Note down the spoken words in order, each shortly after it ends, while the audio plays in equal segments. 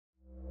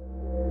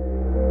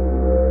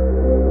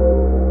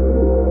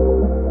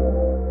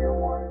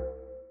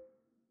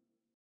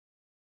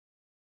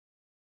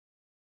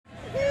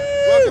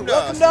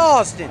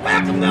Austin.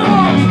 Welcome to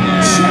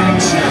Austin.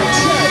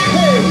 Check,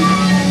 hey.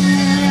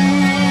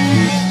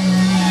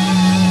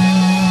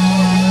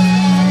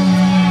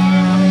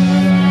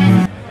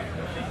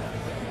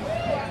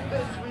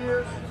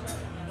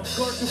 Of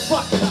course you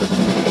fucked up.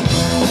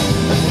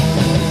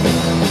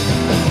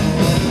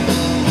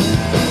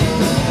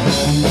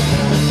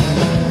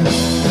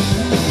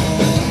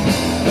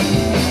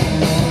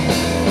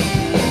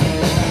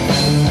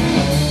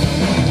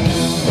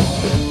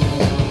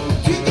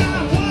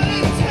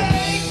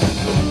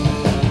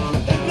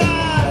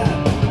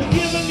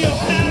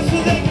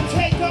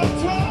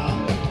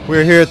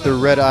 We're here at the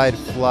Red-Eyed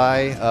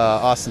Fly,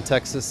 Austin,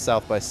 Texas,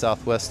 South by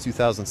Southwest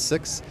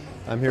 2006.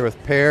 I'm here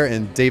with Per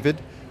and David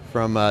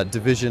from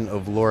Division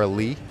of Laura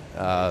Lee.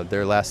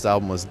 Their last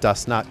album was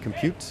Das Not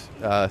Compute.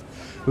 It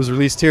was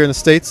released here in the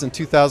States in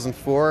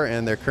 2004,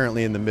 and they're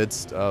currently in the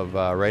midst of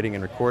writing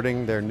and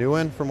recording their new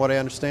one, from what I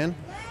understand.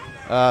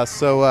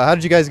 So how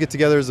did you guys get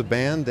together as a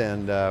band,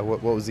 and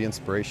what was the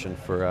inspiration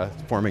for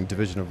forming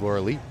Division of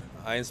Laura Lee?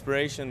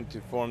 Inspiration to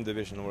form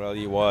Division of Laura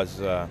Lee was,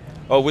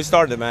 we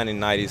started the band in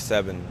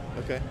 '97.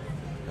 Okay.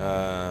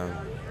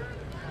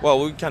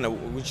 Well,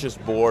 we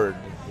just bored,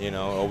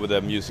 over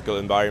the musical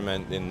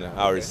environment in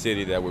our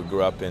city that we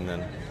grew up in,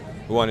 and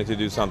we wanted to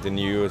do something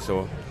new,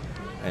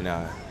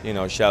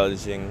 and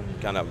challenging,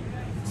 kind of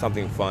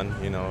something fun,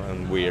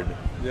 and weird.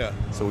 Yeah.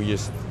 So we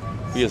just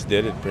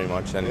did it pretty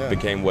much, and it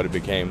became what it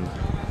became.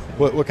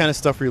 What kind of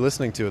stuff were you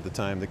listening to at the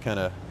time that kind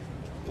of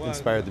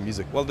inspired the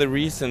music? Well, the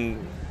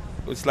reason,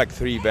 it's like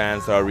three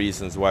bands are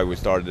reasons why we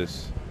started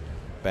this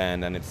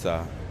band, and it's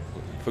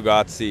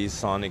Fugazi,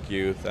 Sonic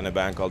Youth, and a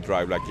band called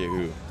Drive Like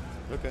Yahoo.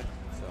 Okay.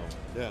 So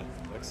yeah,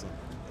 excellent.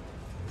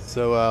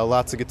 So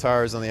lots of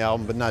guitars on the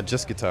album, but not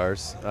just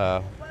guitars.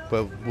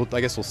 But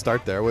I guess we'll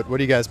start there. What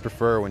do you guys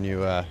prefer when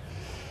you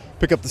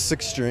pick up the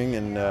sixth string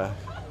and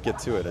get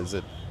to it? Is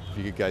it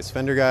you guys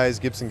Fender guys,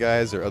 Gibson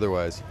guys, or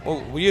otherwise?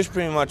 Well, we use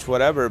pretty much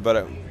whatever,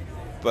 but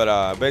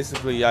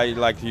basically I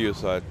like to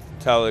use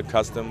Tele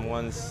custom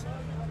ones.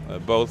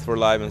 Both for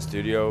live and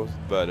studio,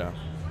 but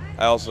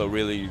I also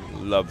really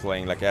love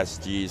playing like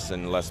SGs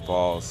and Les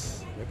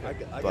Pauls. I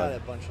got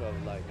a bunch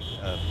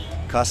of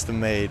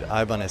custom-made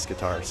Ibanez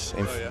guitars.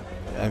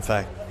 In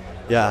fact,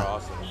 yeah,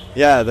 awesome.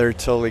 Yeah, they're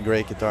totally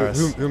great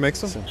guitars. Who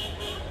makes them?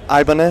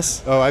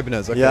 Ibanez. Oh,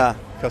 Ibanez. Okay. Yeah,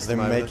 custom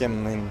they Ibanez. make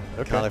them in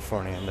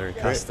California, and they're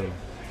custom.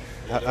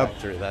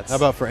 Factory. How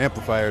about for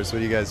amplifiers? What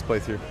do you guys play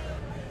through?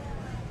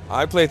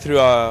 I play through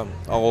a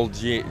old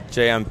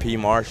JMP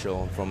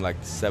Marshall from like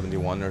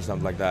 '71 or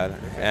something like that,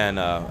 and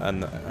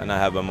I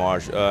have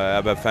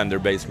a Fender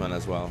Bassman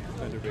as well.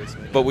 Fender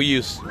Bassman. But we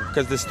use,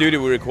 because the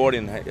studio we record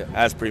in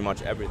has pretty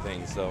much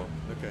everything, so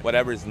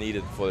whatever is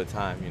needed for the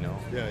time,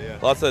 Yeah, yeah.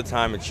 Lots of the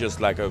time it's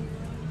just like a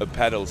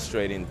pedal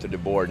straight into the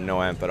board,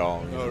 no amp at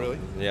all. Oh, really?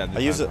 Yeah. I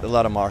use a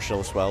lot of Marshall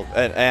as well,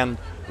 and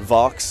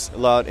Vox a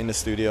lot in the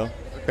studio.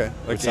 Okay,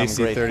 like the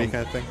AC30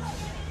 kind of thing.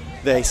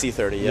 The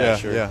AC30, yeah,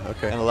 sure. Yeah,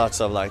 okay. And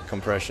lots of like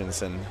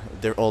compressions, and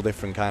they're all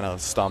different kind of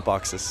stomp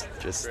boxes.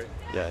 Just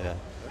yeah.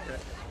 Okay.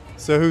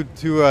 So who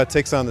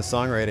takes on the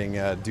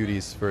songwriting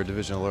duties for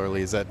Division of Laura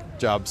Lee? Is that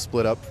job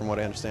split up, from what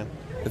I understand?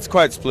 It's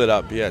quite split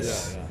up,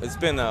 yes. Yeah. It's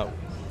been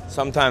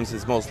sometimes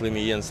it's mostly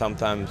me, and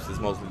sometimes it's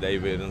mostly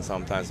David, and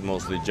sometimes it's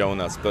mostly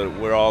Jonas. But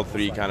we're all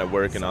three kind of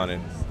working on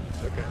it.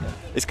 Okay.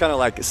 It's kind of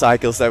like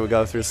cycles that we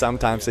go through.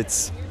 Sometimes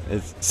it's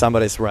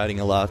somebody's writing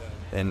a lot,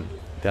 and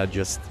that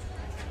just.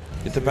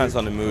 It depends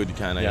on the mood,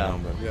 kind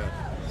of, But Yeah.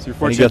 So you're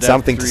When fortunate you got to have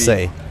something to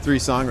say. Three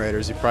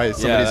songwriters. You probably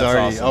somebody's that's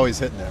already awesome. always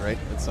hitting it, right?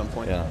 At some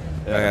point. Yeah.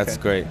 That's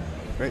great.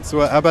 Great.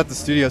 So how about the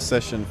studio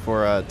session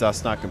for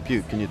Das Not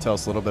Compute? Can you tell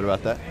us a little bit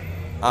about that?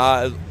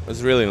 It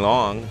was really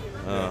long,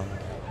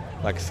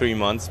 like 3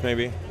 months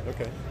maybe.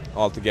 Okay.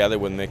 All together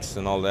with mix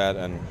and all that,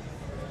 and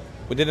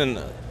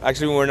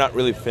we were not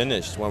really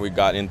finished when we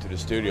got into the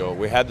studio.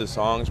 We had the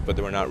songs, but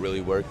they were not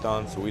really worked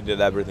on, so we did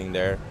everything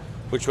there,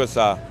 which was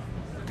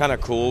kind of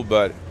cool,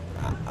 but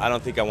I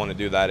don't think I want to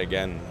do that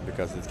again,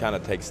 because it kind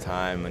of takes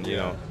time and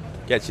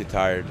gets you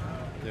tired.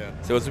 Yeah.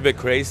 So it was a bit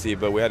crazy,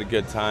 but we had a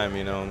good time,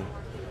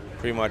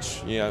 Pretty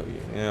much,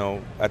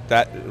 at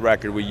that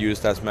record we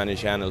used as many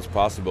channels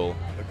possible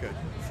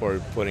for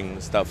putting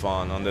stuff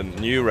on. On the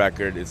new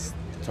record, it's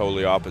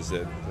totally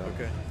opposite.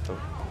 Okay.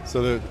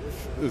 So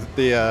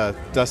the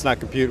Das Not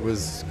Compute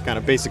was kind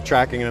of basic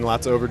tracking and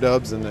lots of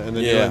overdubs, and the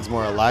new one's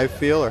more a live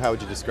feel, or how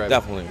would you describe it?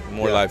 Definitely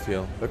more live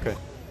feel. Okay.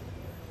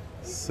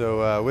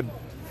 So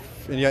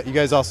and you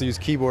guys also use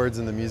keyboards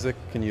in the music.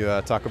 Can you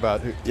talk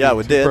about who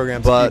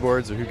programs the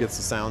keyboards, or who gets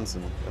the sounds,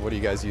 and what do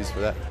you guys use for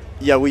that?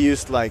 Yeah, we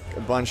used like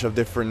a bunch of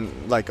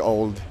different like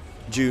old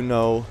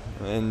Juno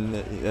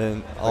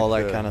and all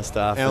like that kind of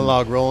stuff.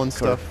 Analog rolling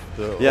stuff.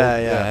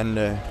 And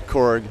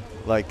Korg,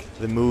 like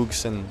the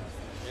Moogs and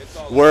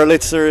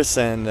Wurlitzers,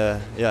 and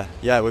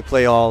we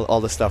play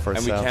all the stuff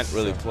ourselves. And we can't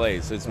really play,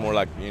 so it's more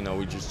like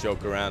we just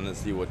joke around and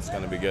see what's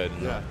going to be good.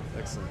 Yeah,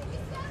 excellent.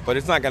 But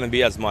it's not going to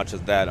be as much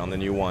as that on the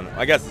new one.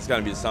 I guess it's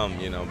going to be some,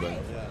 but.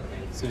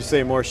 So did you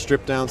say more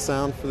stripped down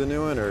sound for the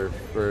new one, or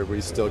will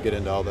you still get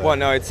into all that? Well,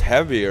 no, it's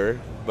heavier,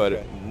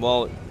 but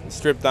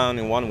stripped down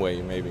in one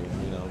way, maybe,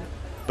 you know.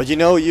 But you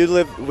know, you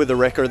live with a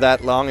record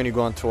that long and you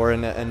go on tour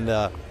and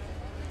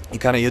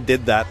you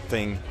did that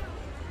thing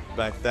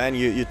back then.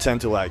 You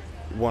tend to like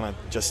want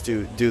to just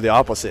do the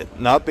opposite,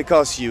 not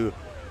because you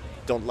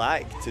don't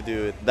like to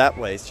do it that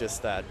way. It's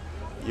just that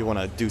you want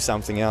to do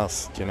something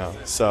else, you know.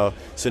 So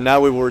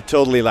now we were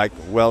totally like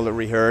well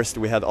rehearsed.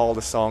 We had all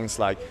the songs,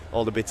 like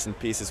all the bits and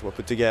pieces were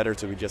put together.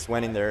 So we just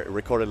went in there,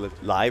 recorded it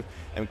live,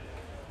 and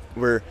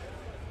we're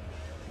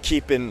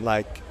keeping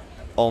like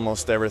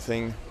almost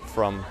everything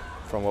from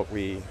what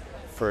we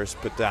first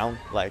put down.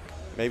 Like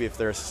maybe if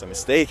there's a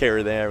mistake here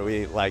or there,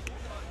 we like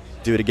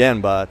do it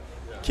again, but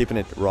keeping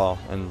it raw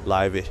and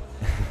lively.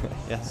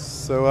 Yeah.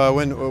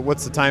 So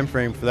what's the time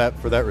frame for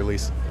that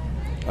release?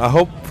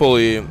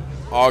 Hopefully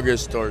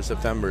August or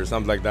September,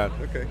 something like that.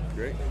 Okay,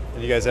 great.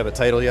 And you guys have a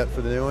title yet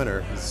for the new one, or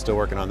is it still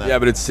working on that? Yeah,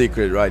 but it's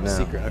secret right now.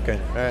 Secret. Okay.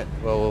 All right.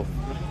 Well,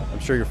 I'm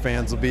sure your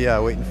fans will be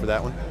waiting for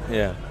that one.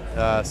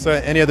 Yeah. So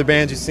any other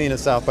bands you've seen at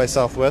South by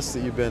Southwest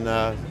that you've been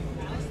that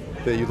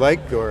you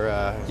like, or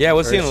yeah,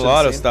 we've or seen a should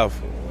lot have of seen?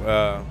 stuff.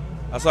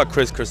 I saw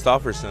Chris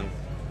Christopherson.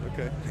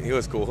 Okay. He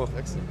was cool.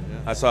 Excellent.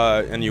 Yeah. I saw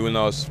And You Will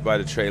Know Us by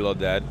the Trail of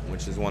Dead,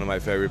 which is one of my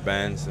favorite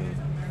bands. And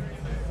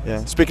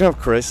Yeah. Speaking of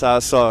Chris, I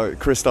saw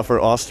Christopher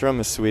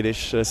Ostrom, a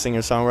Swedish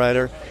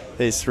singer-songwriter.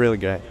 He's really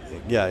great.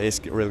 Yeah, he's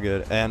really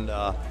good. And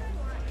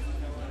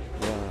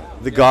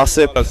The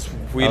Gossip.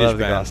 Swedish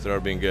bands that are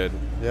being good.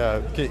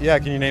 Yeah.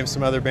 Can you name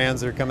some other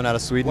bands that are coming out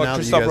of Sweden now? Well,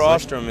 that you guys Christopher like?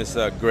 Ostrom is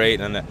great,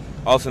 and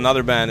also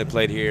another band that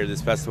played here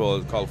this festival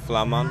is called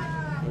Flamman.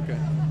 Okay.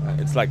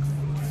 It's like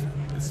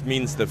it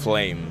means the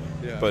flame,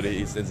 Yeah. but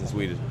it's in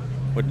Swedish.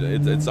 But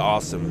it's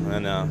awesome,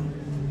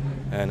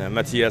 and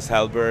Matthias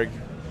Hellberg,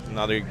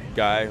 another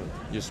guy,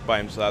 just by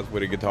himself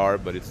with a guitar,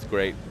 but it's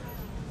great.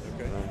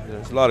 Okay.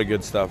 There's a lot of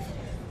good stuff.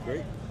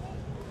 Great.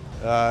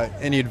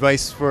 Any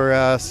advice for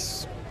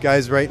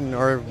guys writing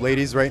or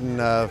ladies writing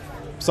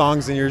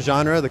songs in your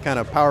genre, the kind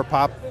of power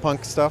pop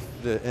punk stuff?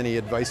 Any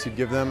advice you'd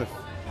give them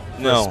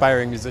for No.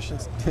 aspiring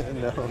musicians?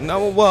 No.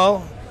 No,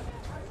 well,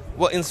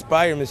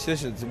 inspire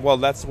musicians. Well,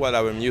 that's what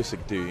our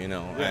music do, you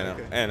know, Yeah,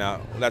 and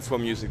okay. that's what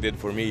music did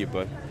for me.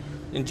 But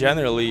in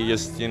generally,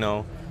 just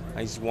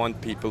I just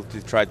want people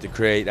to try to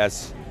create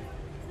as,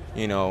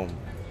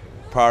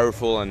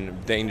 powerful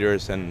and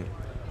dangerous and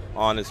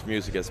honest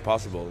music as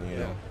possible. You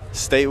know.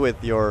 Stay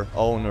with your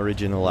own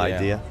original Yeah.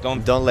 idea.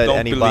 Don't let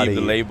anybody believe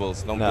the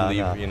labels. Don't No,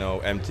 believe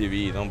no.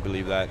 MTV. Don't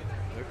believe that.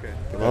 Okay.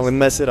 only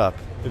mess it up.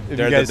 If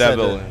They're you guys the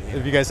devil.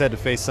 If you guys had to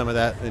face some of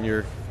that in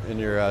your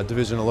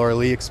Division of Laura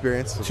Lee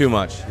experience, Too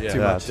much. Yeah. Too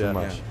much, Too yeah.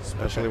 much.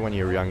 Especially when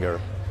you're younger.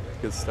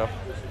 good stuff.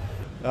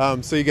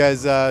 So you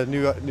guys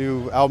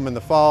new album in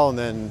the fall, and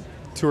then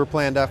tour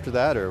planned after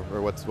that, or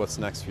what's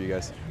next for you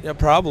guys? Yeah,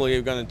 probably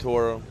we're gonna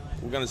tour.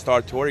 We're gonna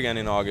start tour again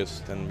in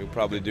August, and we'll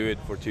probably do it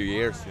for 2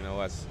 years,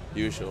 as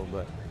usual.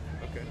 But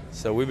Okay.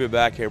 so we'll be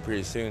back here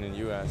pretty soon in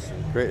U.S.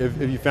 Great.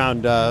 Have you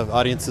found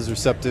audiences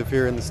receptive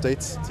here in the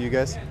States to you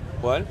guys?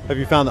 What? Have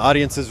you found the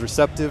audiences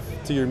receptive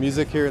to your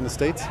music here in the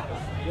States?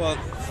 Well,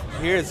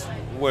 here's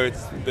where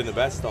it's been the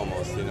best,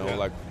 almost. Yeah.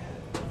 Like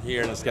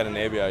here in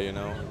Scandinavia,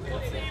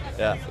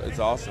 Yeah. it's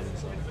awesome.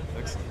 So.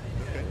 Excellent.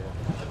 Okay.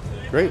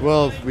 Great.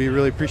 Well, we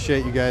really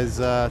appreciate you guys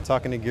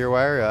talking to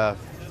Gearwire.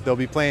 They'll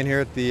be playing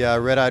here at the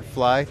Red Eyed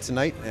Fly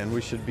tonight, and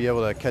we should be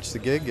able to catch the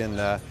gig and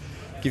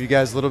give you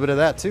guys a little bit of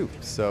that too.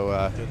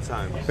 So, Good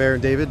time. Bear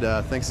and David,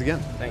 thanks again.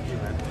 Thank you,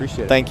 man.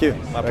 Appreciate it. Thank you.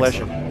 My Excellent.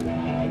 pleasure.